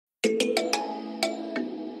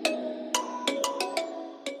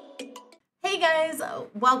guys,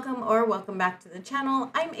 welcome back to the channel.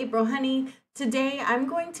 I'm April Honey. Today I'm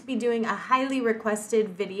going to be doing a highly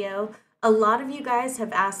requested video. A lot of you guys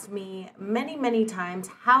have asked me many times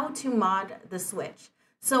how to mod the Switch.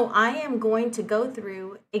 So I am going to go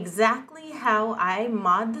through exactly how I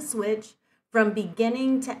mod the Switch from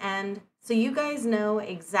beginning to end so you guys know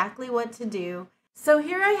exactly what to do. So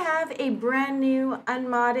here I have a brand new,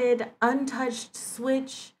 unmodded, untouched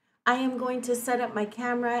Switch. I am going to set up my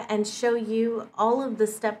camera and show you all of the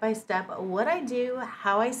step-by-step what I do,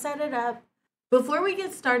 how I set it up. Before we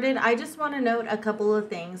get started, I just want to note a couple of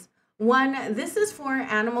things. One, this is for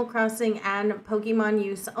Animal Crossing and Pokemon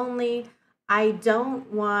use only. I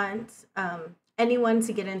don't want anyone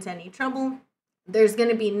to get into any trouble. There's going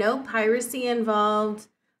to be no piracy involved,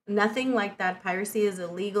 nothing like that. Piracy is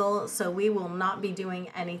illegal, so we will not be doing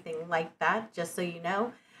anything like that, just so you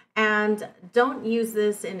know. And don't use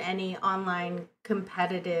this in any online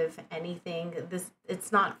competitive anything.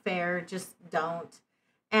 It's not fair, just don't.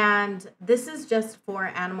 And this is just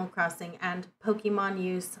for Animal Crossing and Pokemon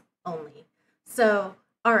use only. So,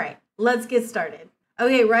 all right, let's get started.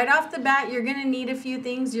 Okay, right off the bat, you're going to need a few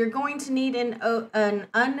things. You're going to need an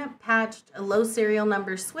unpatched low serial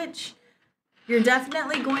number Switch. You're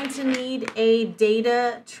definitely going to need a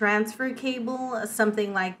data transfer cable,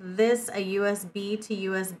 something like this, a USB to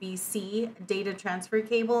USB-C data transfer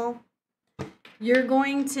cable. You're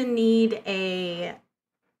going to need a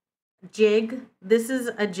jig. This is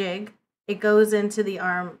a jig. It goes into the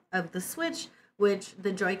arm of the Switch,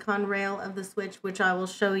 the Joy-Con rail of the Switch, which I will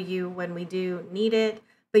show you when we do need it.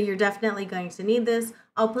 But you're definitely going to need this.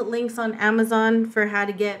 I'll put links on Amazon for how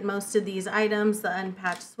to get most of these items. The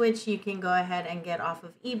unpatched Switch you can go ahead and get off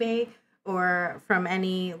of eBay or from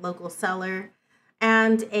any local seller.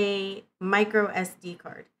 And a micro SD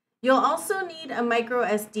card. You'll also need a micro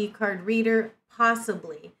SD card reader,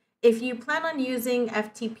 possibly. If you plan on using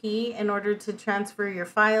FTP in order to transfer your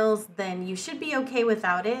files, then you should be okay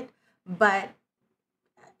without it. But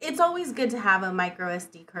it's always good to have a micro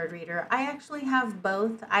SD card reader. I actually have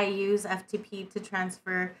both. I use FTP to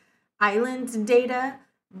transfer island data,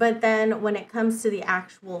 but then when it comes to the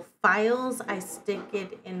actual files, I stick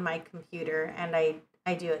it in my computer and I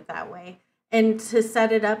do it that way. And to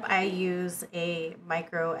set it up, I use a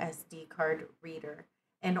micro SD card reader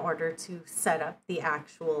in order to set up the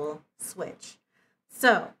actual Switch.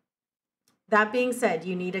 So that being said,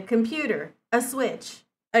 you need a computer, a Switch,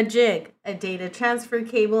 a jig, a data transfer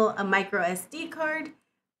cable, a micro SD card,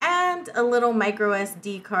 and a little micro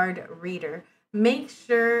SD card reader. Make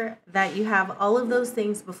sure that you have all of those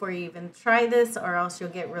things before you even try this, or else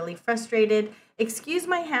you'll get really frustrated. Excuse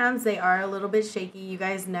my hands, they are a little bit shaky. You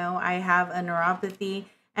guys know I have a neuropathy,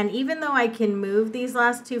 and even though I can move these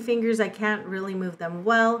last two fingers, I can't really move them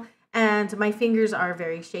well, and my fingers are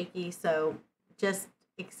very shaky, so just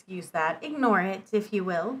excuse that. Ignore it, if you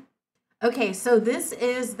will. Okay, so this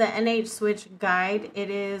is the NH Switch guide.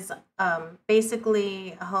 It is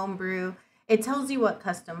basically a homebrew. It tells you what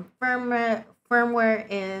custom firmware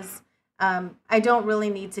is. I don't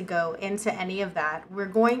really need to go into any of that. We're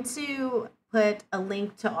going to put a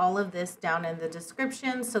link to all of this down in the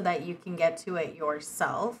description so that you can get to it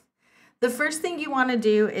yourself. The first thing you want to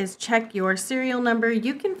do is check your serial number.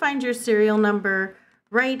 You can find your serial number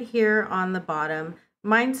right here on the bottom.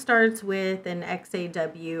 Mine starts with an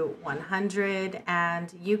XAW100,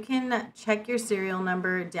 and you can check your serial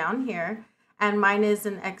number down here. And mine is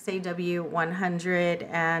an XAW100,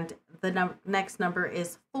 and the next number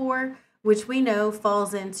is 4, which we know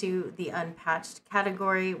falls into the unpatched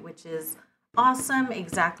category, which is awesome,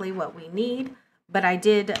 exactly what we need. But I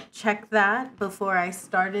did check that before I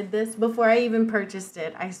started this, before I even purchased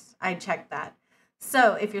it. I checked that.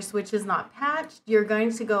 So if your Switch is not patched, you're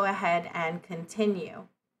going to go ahead and continue.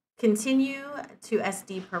 Continue to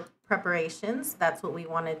SD preparations. That's what we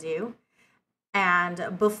want to do.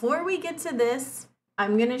 And before we get to this,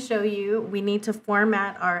 I'm going to show you, we need to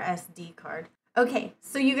format our SD card. Okay,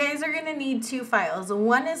 so you guys are going to need two files.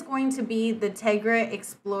 One is going to be the Tegra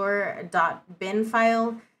Explorer.bin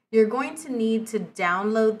file. You're going to need to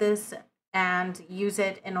download this and use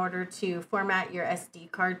it in order to format your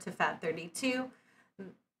SD card to FAT32.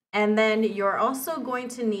 And then you're also going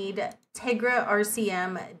to need Tegra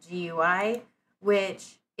RCM GUI,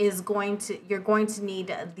 which is you're going to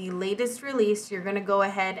need the latest release. You're going to go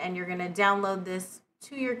ahead and you're going to download this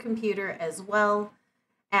to your computer as well.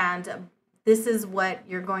 And this is what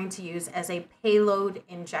you're going to use as a payload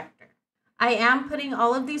injector. I am putting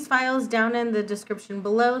all of these files down in the description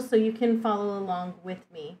below so you can follow along with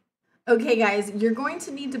me. Okay guys, you're going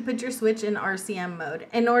to need to put your Switch in RCM mode.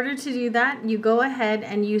 In order to do that, you go ahead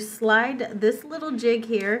and you slide this little jig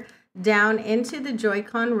here down into the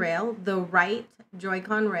Joy-Con rail, the right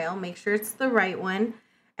Joy-Con rail. Make sure it's the right one.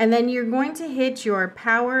 And then you're going to hit your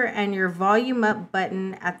power and your volume up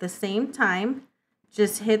button at the same time.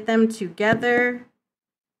 Just hit them together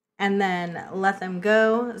and then let them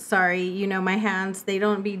go. Sorry, you know my hands, they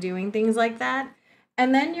don't be doing things like that.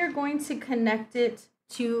 And then you're going to connect it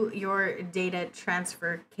to your data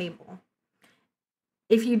transfer cable.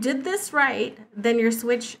 If you did this right, then your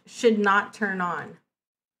switch should not turn on.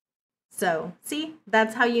 So see,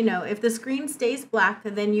 that's how you know. If the screen stays black,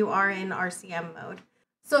 then you are in RCM mode.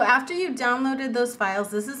 So after you downloaded those files,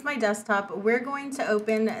 this is my desktop. We're going to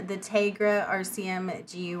open the Tegra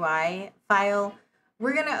RCM GUI file.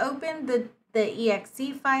 We're going to open the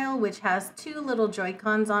exe file, which has two little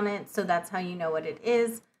Joy-Cons on it. So that's how you know what it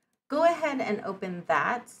is. Go ahead and open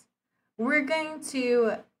that. We're going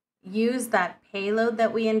to use that payload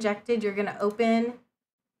that we injected. You're going to open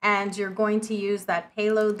and you're going to use that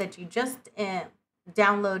payload that you just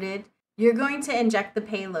downloaded. You're going to inject the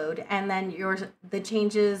payload and then the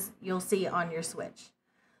changes you'll see on your switch.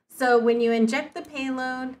 So when you inject the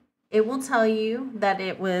payload, it will tell you that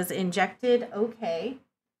it was injected okay.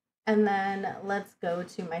 And then let's go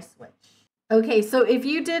to my switch. Okay, so if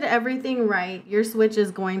you did everything right, your switch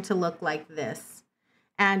is going to look like this.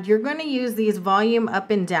 And you're going to use these volume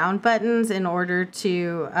up and down buttons in order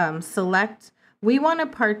to select. We want to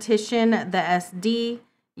partition the SD,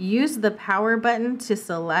 use the power button to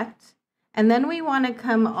select, and then we want to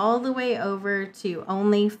come all the way over to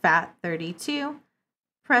only FAT32,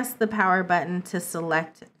 press the power button to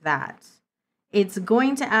select that. It's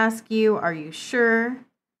going to ask you, are you sure?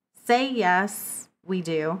 Say yes, we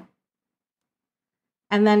do.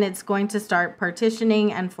 And then it's going to start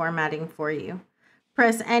partitioning and formatting for you.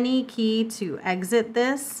 Press any key to exit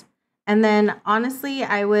this. And then honestly,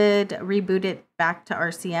 I would reboot it back to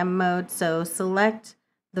RCM mode. So select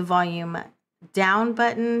the volume down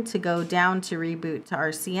button to go down to reboot to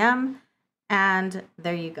RCM. And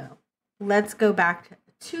there you go. Let's go back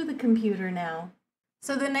to the computer now.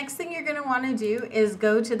 So the next thing you're going to want to do is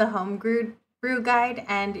go to the Homebrew guide,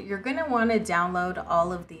 and you're going to want to download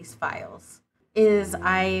all of these files.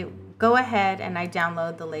 I go ahead and I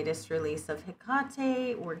download the latest release of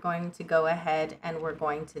Hecate. We're going to go ahead and we're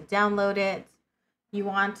going to download it. You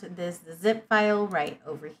want this zip file right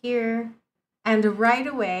over here. And right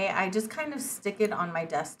away, I just kind of stick it on my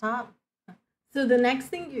desktop. So the next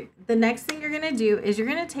thing you're going to do is you're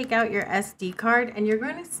going to take out your SD card and you're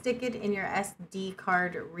going to stick it in your SD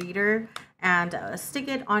card reader and stick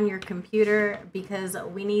it on your computer, because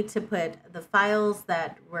we need to put the files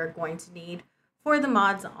that we're going to need for the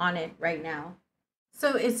mods on it right now.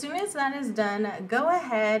 So as soon as that is done, go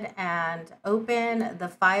ahead and open the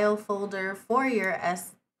file folder for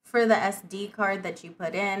the SD card that you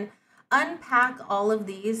put in. Unpack all of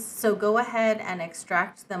these. So go ahead and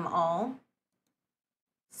extract them all.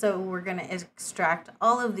 So we're going to extract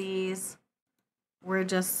all of these. We're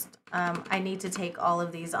just, I need to take all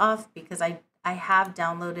of these off because I have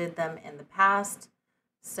downloaded them in the past.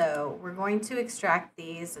 So we're going to extract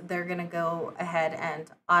these. They're going to go ahead and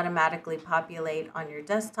automatically populate on your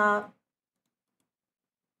desktop.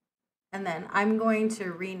 And then I'm going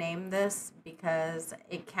to rename this because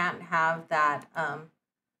it can't have that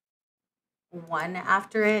one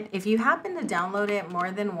after it. If you happen to download it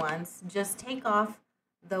more than once, just take off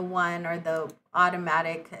the one or the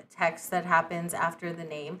automatic text that happens after the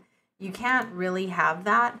name. You can't really have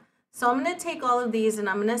that. So I'm going to take all of these and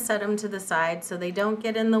I'm going to set them to the side so they don't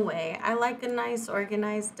get in the way. I like a nice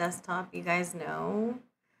organized desktop, you guys know.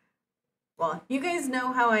 Well, you guys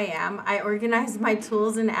know how I am. I organize my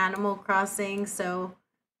tools in Animal Crossing, so,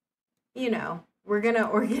 you know, we're going to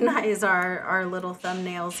organize our little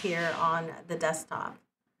thumbnails here on the desktop.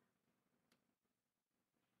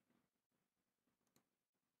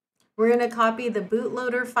 We're going to copy the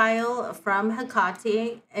bootloader file from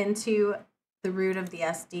Hecate into the root of the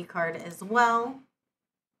SD card as well.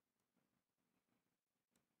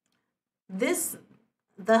 The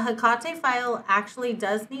Hecate file actually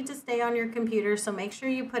does need to stay on your computer, so make sure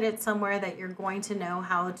you put it somewhere that you're going to know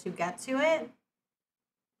how to get to it.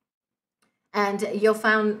 And you'll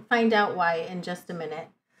find out why in just a minute.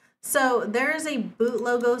 So there is a boot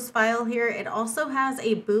logos file here. It also has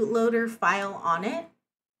a bootloader file on it.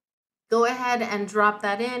 Go ahead and drop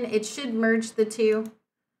that in. It should merge the two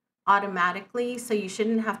automatically, so you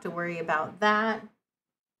shouldn't have to worry about that.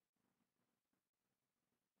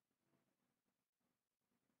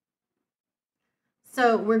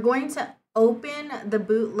 So we're going to open the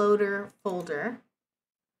bootloader folder.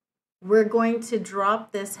 We're going to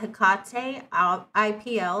drop this Hecate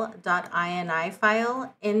IPL.ini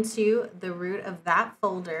file into the root of that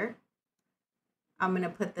folder. I'm going to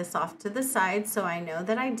put this off to the side so I know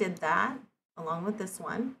that I did that along with this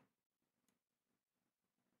one.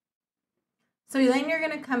 So then you're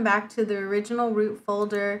going to come back to the original root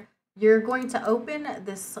folder. You're going to open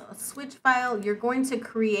this switch file. You're going to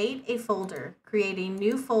create a folder, create a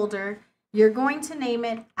new folder. You're going to name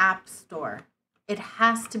it App Store. It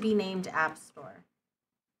has to be named App Store.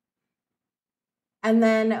 And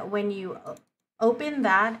then when you open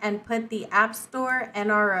that and put the App Store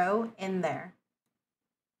NRO in there,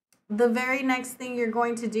 the very next thing you're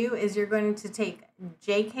going to do is you're going to take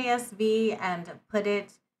JKSV and put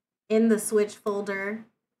it in the switch folder.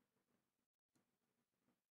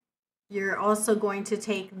 You're also going to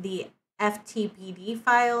take the FTPD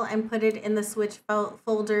file and put it in the switch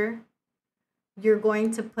folder. You're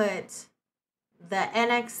going to put the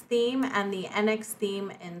NX theme and the NX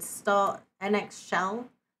theme install NX shell,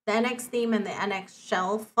 the NX theme and the NX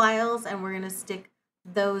shell files, and we're going to stick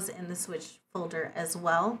those in the switch folder as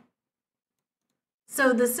well.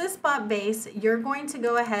 So the Sysbotbase, you're going to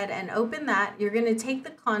go ahead and open that. You're going to take the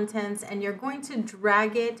contents and you're going to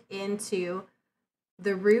drag it into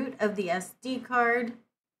the root of the SD card,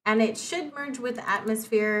 and it should merge with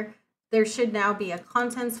Atmosphere. There should now be a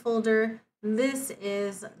contents folder. This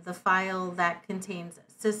is the file that contains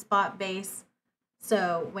Sysbotbase.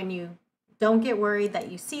 So when you don't get worried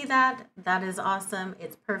that you see that, that is awesome.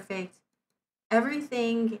 It's perfect.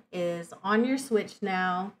 Everything is on your switch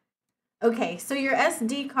now. Okay, so your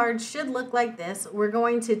SD card should look like this. We're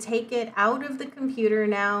going to take it out of the computer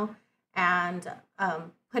now and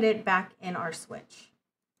put it back in our switch.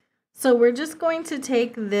 So we're just going to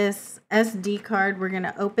take this SD card. We're going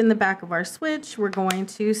to open the back of our switch. We're going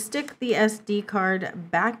to stick the SD card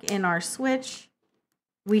back in our switch.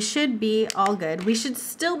 We should be all good. We should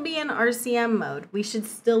still be in RCM mode. We should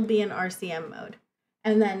still be in RCM mode.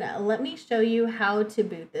 And then let me show you how to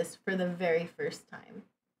boot this for the very first time.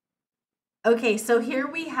 Okay, so here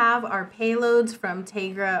we have our payloads from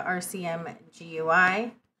Tegra RCM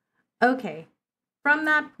GUI. Okay, from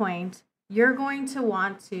that point, you're going to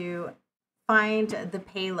want to find the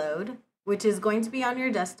payload, which is going to be on your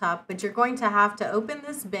desktop, but you're going to have to open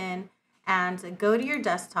this bin and go to your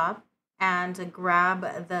desktop and grab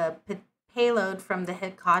the payload from the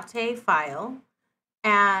Hecate file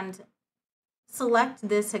and select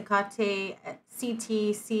this Hecate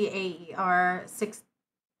CTCAER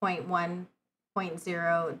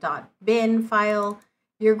 6.1.0.bin file.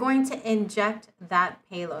 You're going to inject that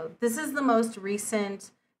payload. This is the most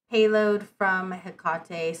recent payload from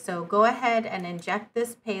Hecate, so go ahead and inject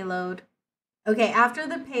this payload. Okay, after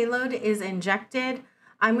the payload is injected,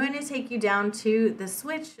 I'm going to take you down to the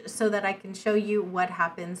switch so that I can show you what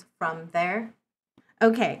happens from there.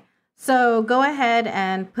 Okay, so go ahead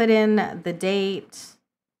and put in the date.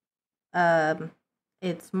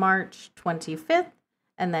 It's March 25th,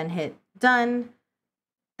 and then hit done.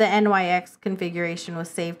 The NYX configuration was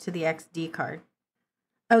saved to the XD card.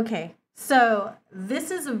 Okay, so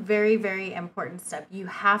this is a very, very important step. You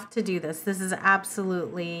have to do this. This is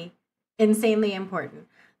absolutely insanely important.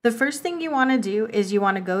 The first thing you want to do is you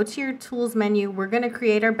want to go to your tools menu. We're going to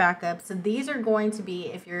create our backups. So these are going to be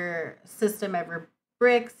if your system ever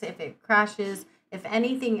bricks, if it crashes, if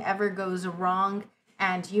anything ever goes wrong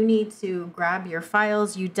and you need to grab your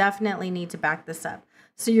files, you definitely need to back this up.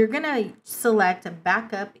 So you're going to select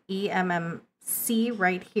backup EMMC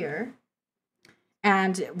right here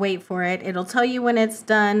and wait for it. It'll tell you when it's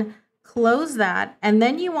done. Close that. And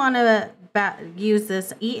then you want to use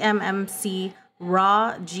this EMMC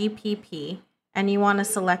raw GPP, and you want to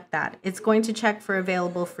select that. It's going to check for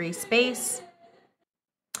available free space.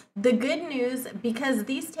 The good news, because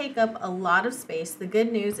these take up a lot of space, the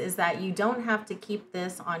good news is that you don't have to keep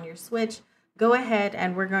this on your switch. Go ahead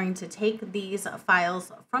and we're going to take these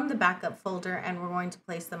files from the backup folder and we're going to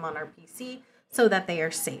place them on our PC so that they are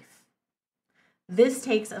safe. This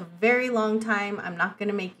takes a very long time. I'm not going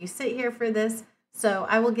to make you sit here for this, so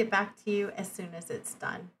I will get back to you as soon as it's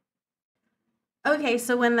done. Okay,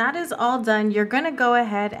 so when that is all done, you're going to go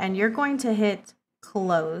ahead and you're going to hit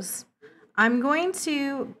close. I'm going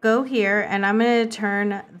to go here and I'm going to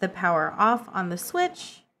turn the power off on the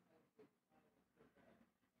switch.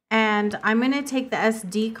 And I'm going to take the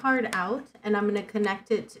SD card out and I'm going to connect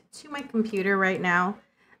it to my computer right now.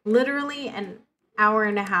 Literally an hour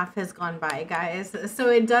and a half has gone by, guys. So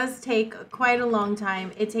it does take quite a long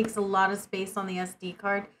time. It takes a lot of space on the SD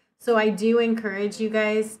card. So I do encourage you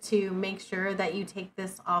guys to make sure that you take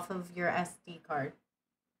this off of your SD card.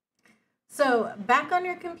 So back on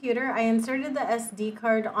your computer, I inserted the SD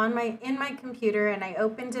card in my computer and I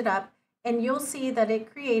opened it up and you'll see that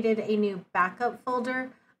it created a new backup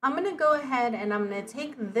folder. I'm going to go ahead and I'm going to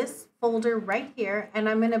take this folder right here and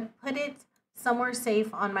I'm going to put it somewhere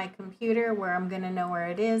safe on my computer where I'm going to know where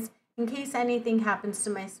it is in case anything happens to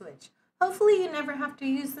my switch. Hopefully you never have to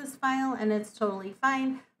use this file and it's totally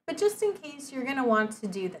fine, but just in case you're going to want to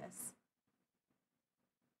do this.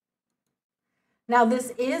 Now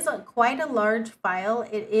this is quite a large file.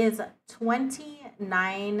 It is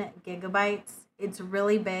 29 gigabytes. It's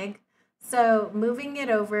really big. So moving it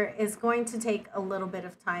over is going to take a little bit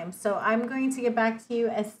of time. So I'm going to get back to you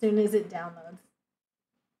as soon as it downloads.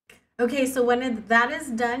 Okay, so when that is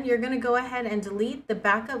done, you're going to go ahead and delete the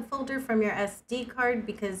backup folder from your SD card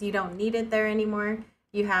because you don't need it there anymore.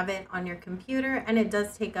 You have it on your computer and it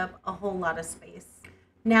does take up a whole lot of space.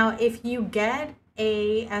 Now, if you get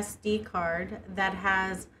a SD card that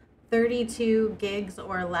has 32 gigs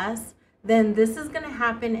or less, then this is going to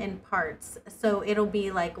happen in parts. So it'll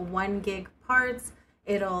be like 1 gig parts.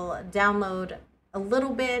 It'll download a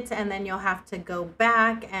little bit and then you'll have to go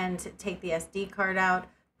back and take the SD card out,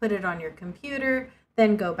 put it on your computer,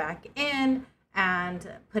 then go back in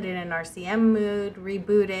and put it in RCM mode,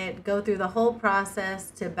 reboot it, go through the whole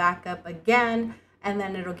process to back up again, and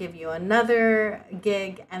then it'll give you another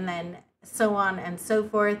gig and then so on and so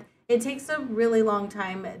forth. It takes a really long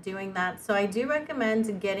time doing that, so I do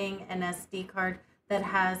recommend getting an SD card that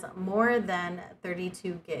has more than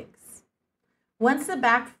 32 gigs. Once the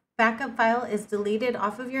backup file is deleted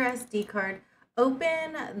off of your SD card,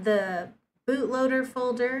 open the bootloader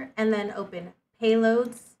folder and then open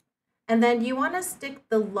payloads, and then you want to stick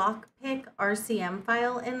the lockpick RCM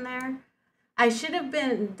file in there. I should have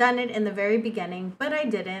done it in the very beginning, but I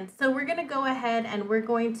didn't. So we're going to go ahead and we're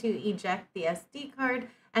going to eject the SD card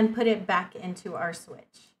and put it back into our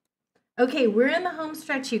switch. Okay, we're in the home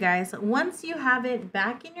stretch, you guys. Once you have it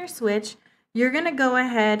back in your switch, you're going to go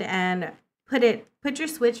ahead and put your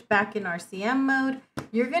switch back in RCM mode.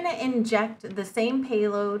 You're going to inject the same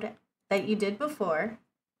payload that you did before.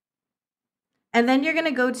 And then you're going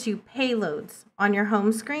to go to payloads on your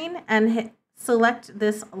home screen and select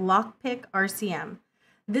this lockpick RCM.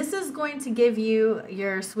 This is going to give you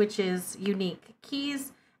your switch's unique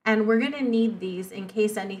keys, and we're going to need these in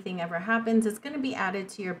case anything ever happens. It's going to be added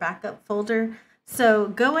to your backup folder. So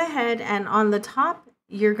go ahead and on the top,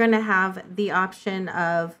 you're going to have the option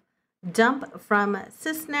of dump from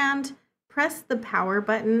Sysnand. Press the power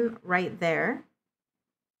button right there,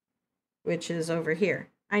 which is over here.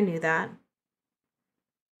 I knew that.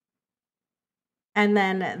 And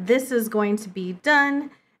then this is going to be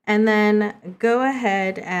done. And then go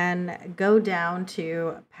ahead and go down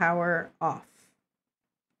to power off.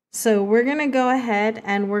 So we're going to go ahead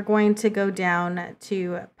and we're going to go down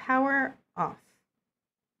to power off.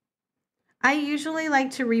 I usually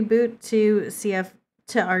like to reboot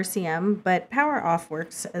to RCM, but power off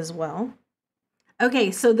works as well.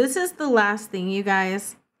 Okay, so this is the last thing, you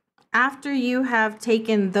guys. After you have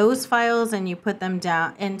taken those files and you put them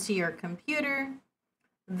down into your computer,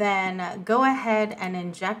 then go ahead and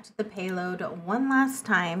inject the payload one last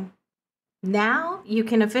time. Now you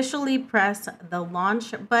can officially press the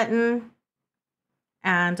launch button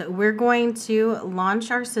and we're going to launch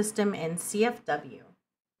our system in CFW.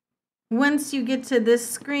 Once you get to this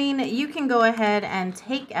screen, you can go ahead and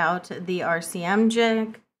take out the RCM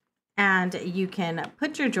jig and you can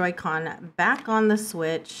put your Joy-Con back on the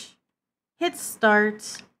switch, hit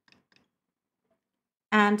start,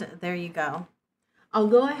 and there you go. I'll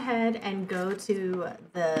go ahead and go to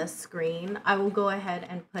the screen. I will go ahead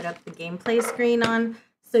and put up the gameplay screen on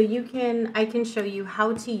so I can show you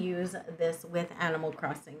how to use this with Animal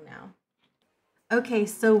Crossing now. Okay,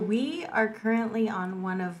 so we are currently on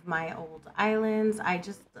one of my old islands. I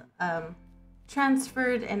just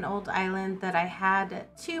transferred an old island that I had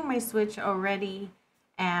to my Switch already,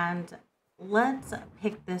 and let's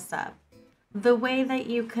pick this up. The way that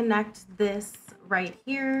you connect this right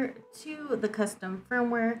here to the custom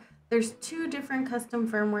firmware, there's 2 different custom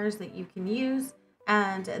firmwares that you can use,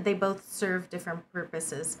 and they both serve different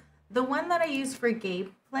purposes. The one that I use for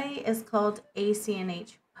gameplay is called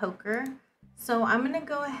ACNH Poker. So I'm going to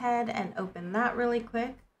go ahead and open that really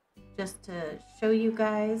quick just to show you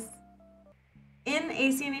guys. In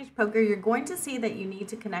ACNH Poker, you're going to see that you need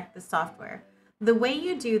to connect the software. The way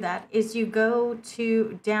you do that is you go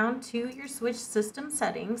down to your Switch system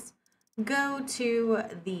settings, go to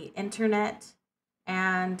the internet,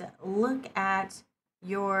 and look at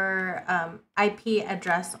your IP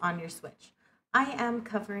address on your Switch. I am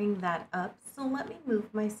covering that up, so let me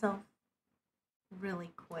move myself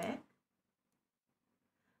really quick.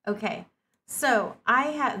 Okay, so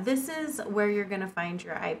this is where you're going to find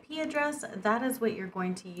your IP address. That is what you're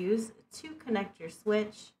going to use to connect your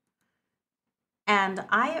Switch. And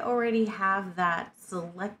I already have that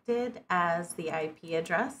selected as the IP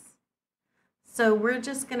address. So we're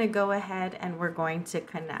just going to go ahead and we're going to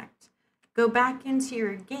connect. Go back into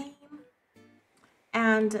your game.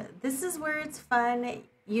 And this is where it's fun.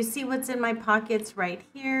 You see what's in my pockets right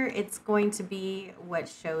here. It's going to be what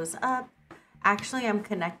shows up. Actually, I'm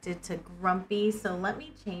connected to Grumpy, so let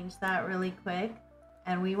me change that really quick.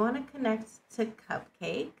 And we want to connect to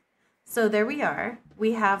Cupcake. So there we are.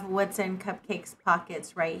 We have what's in Cupcake's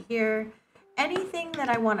pockets right here. Anything that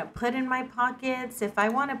I want to put in my pockets, if I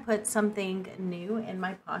want to put something new in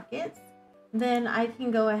my pockets, then I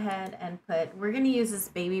can go ahead and put, we're going to use this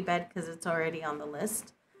baby bed because it's already on the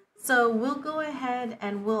list. So we'll go ahead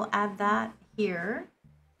and we'll add that here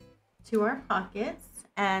to our pockets.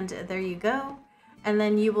 And there you go. And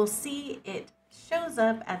then you will see it shows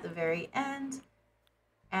up at the very end.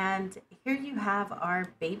 And here you have our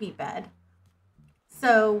baby bed.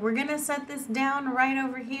 So we're going to set this down right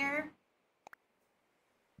over here.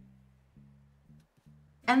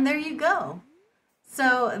 And there you go.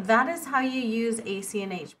 So that is how you use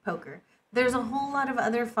ACNH Poker. There's a whole lot of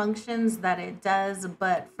other functions that it does,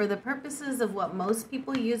 but for the purposes of what most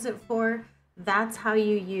people use it for, that's how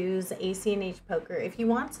you use ACNH Poker. If you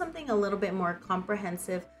want something a little bit more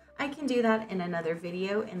comprehensive, I can do that in another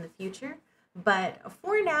video in the future. But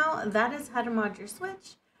for now, that is how to mod your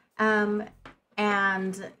Switch.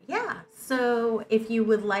 And yeah, so if you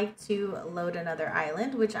would like to load another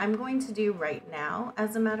island, which I'm going to do right now,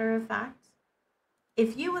 as a matter of fact,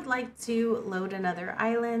 if you would like to load another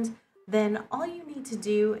island, then all you need to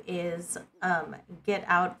do is get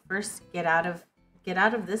out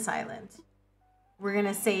of this island. We're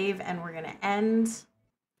gonna save and we're gonna end.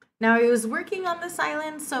 Now I was working on this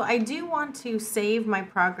island, so I do want to save my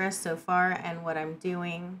progress so far and what I'm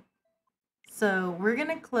doing. So we're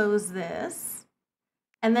gonna close this.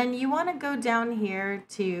 And then you wanna go down here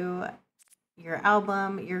to your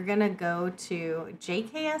album. You're gonna go to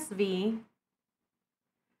JKSV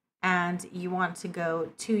and you want to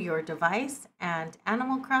go to your device and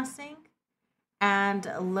Animal Crossing and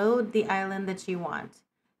load the island that you want.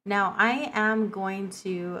 Now I am going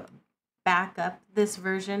to back up this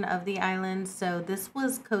version of the island. So this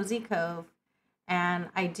was Cozy Cove, and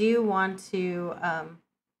I do want to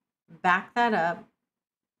back that up.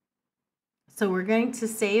 So we're going to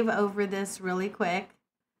save over this really quick,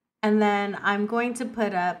 and then I'm going to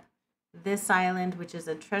put up this island, which is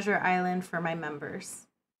a treasure island for my members.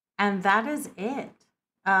 And that is it.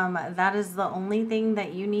 That is the only thing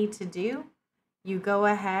that you need to do. You go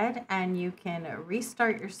ahead and you can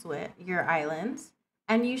restart your island,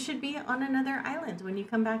 and you should be on another island when you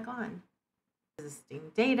come back on.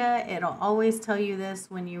 Existing data, it'll always tell you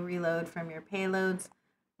this when you reload from your payloads.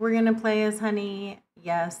 We're gonna play as Honey.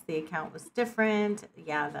 Yes, the account was different.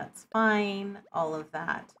 Yeah, that's fine. All of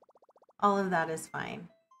that is fine.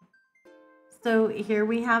 So here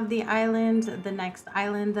we have the island, the next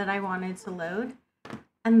island that I wanted to load.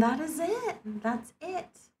 And that is it. That's it.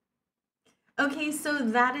 Okay, so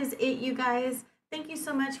that is it, you guys. Thank you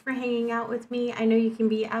so much for hanging out with me. I know you can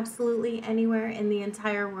be absolutely anywhere in the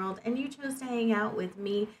entire world, and you chose to hang out with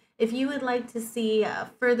me. If you would like to see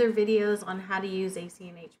further videos on how to use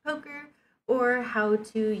ACNH Poker or how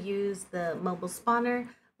to use the mobile spawner,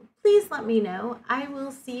 please let me know. I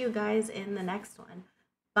will see you guys in the next one.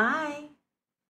 Bye.